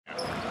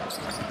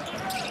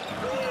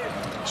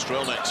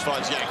Strelnieks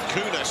finds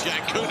Kaunas.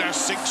 Kaunas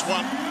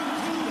 6-1.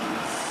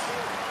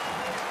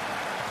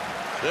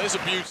 There's a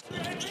beauty.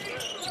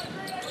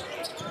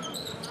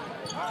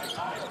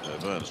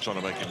 Vern's trying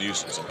to make a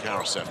nuisance of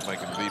Karasev,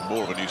 making even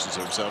more of a nuisance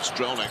of himself.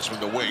 Strelnieks from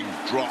the wing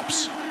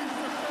drops.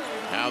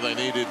 How they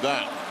needed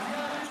that.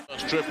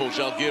 First triple,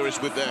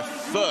 Zalgiris with their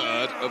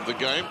third of the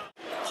game.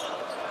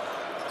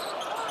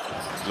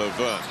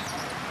 Vern.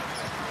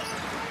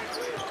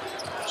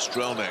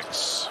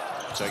 Strelnieks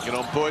taking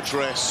on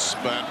Poitras,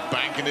 but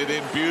banking it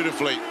in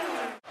beautifully.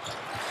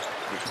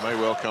 Which may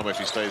well come if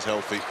he stays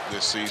healthy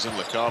this season.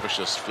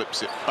 Lekavicius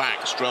flips it back.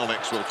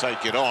 Strelnieks will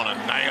take it on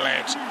and nail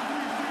it.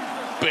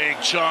 Big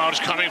charge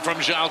coming from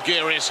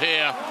Zalgiris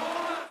here.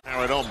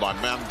 Carried on by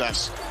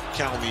Mandas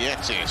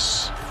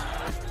Kalnietis.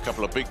 A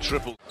couple of big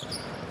triples.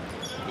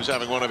 Who's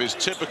having one of his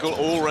typical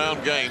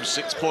all-round games.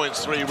 6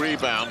 points, 3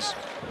 rebounds,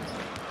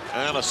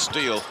 and a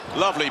steal.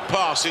 Lovely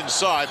pass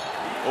inside.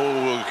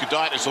 Oh,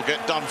 Janis will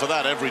get done for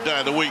that every day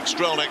of the week.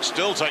 Strelnieks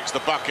still takes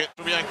the bucket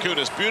from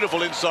Kaunas.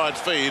 Beautiful inside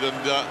feed, and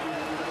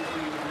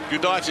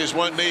Janis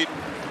won't need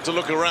to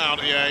look around.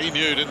 Yeah, he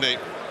knew, didn't he?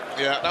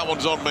 Yeah, that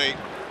one's on me.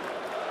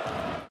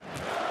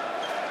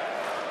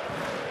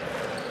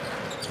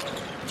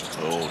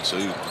 Oh,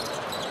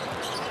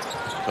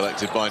 2.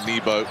 Collected by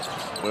Nebo.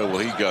 Where will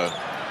he go?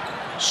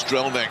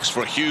 Strelnieks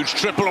for a huge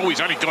triple. Oh,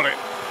 he's only got it.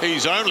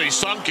 He's only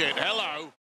sunk it. Hello.